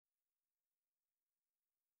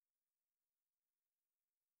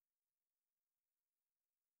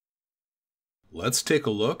let's take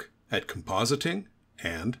a look at compositing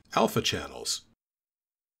and alpha channels.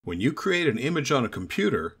 When you create an image on a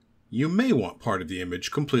computer, you may want part of the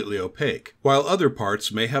image completely opaque, while other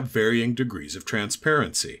parts may have varying degrees of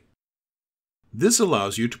transparency. This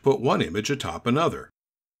allows you to put one image atop another.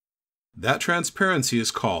 That transparency is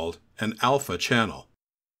called an alpha channel.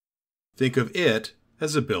 Think of it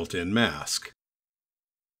as a built-in mask.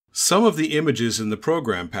 Some of the images in the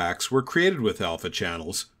program packs were created with alpha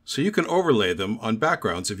channels, so you can overlay them on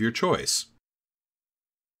backgrounds of your choice.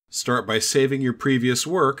 Start by saving your previous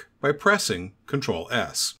work by pressing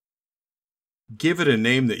Ctrl+S. Give it a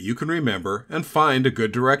name that you can remember and find a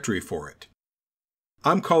good directory for it.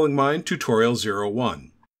 I'm calling mine Tutorial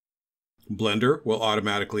 01. Blender will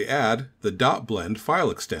automatically add the .blend file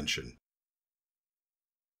extension.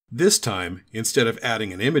 This time, instead of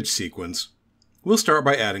adding an image sequence, we'll start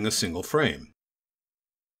by adding a single frame.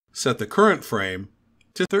 Set the current frame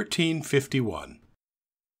to 1351.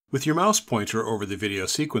 With your mouse pointer over the video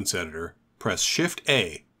sequence editor, press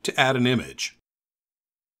Shift-A to add an image.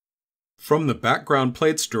 From the Background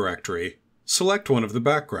Plates directory, select one of the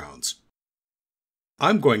backgrounds.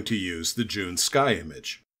 I'm going to use the June sky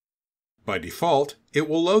image. By default, it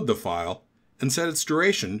will load the file and set its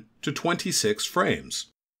duration to 26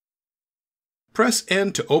 frames. Press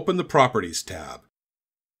N to open the Properties tab.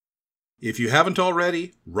 If you haven't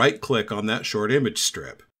already, right-click on that short image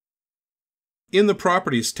strip. In the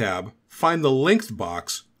Properties tab, find the length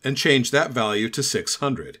box and change that value to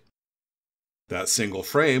 600. That single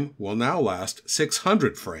frame will now last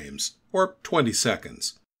 600 frames, or 20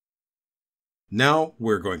 seconds. Now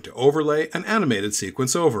we're going to overlay an animated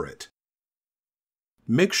sequence over it.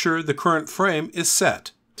 Make sure the current frame is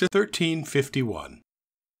set to 1351.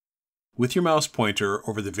 With your mouse pointer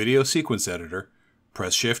over the video sequence editor,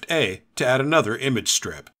 press Shift-A to add another image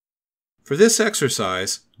strip. For this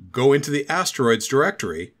exercise, go into the Asteroids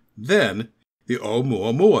directory, then the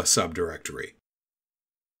Oumuamua subdirectory.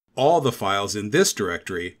 All the files in this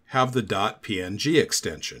directory have the .png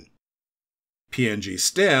extension. PNG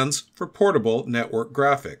stands for Portable Network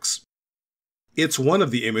Graphics. It's one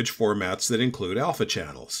of the image formats that include alpha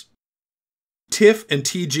channels. TIFF and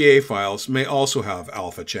TGA files may also have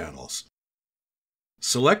alpha channels.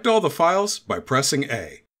 Select all the files by pressing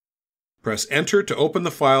A. Press Enter to open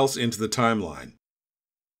the files into the timeline.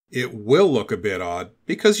 It will look a bit odd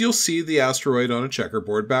because you'll see the asteroid on a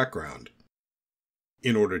checkerboard background.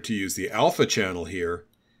 In order to use the alpha channel here,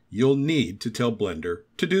 you'll need to tell Blender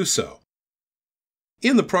to do so.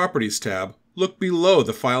 In the Properties tab, look below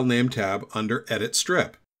the File Name tab under Edit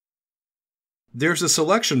Strip. There's a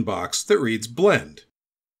selection box that reads Blend.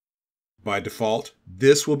 By default,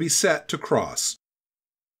 this will be set to Cross.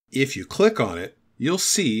 If you click on it, you'll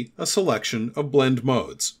see a selection of blend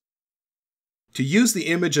modes. To use the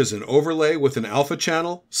image as an overlay with an alpha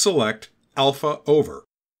channel, select Alpha Over.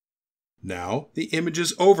 Now the image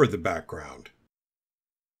is over the background.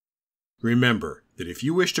 Remember that if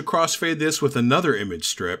you wish to crossfade this with another image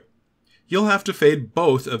strip, you'll have to fade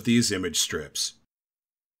both of these image strips.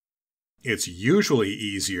 It's usually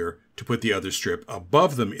easier to put the other strip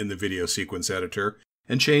above them in the video sequence editor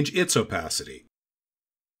and change its opacity.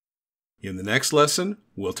 In the next lesson,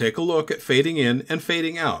 we'll take a look at fading in and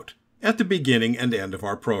fading out at the beginning and end of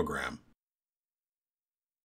our program.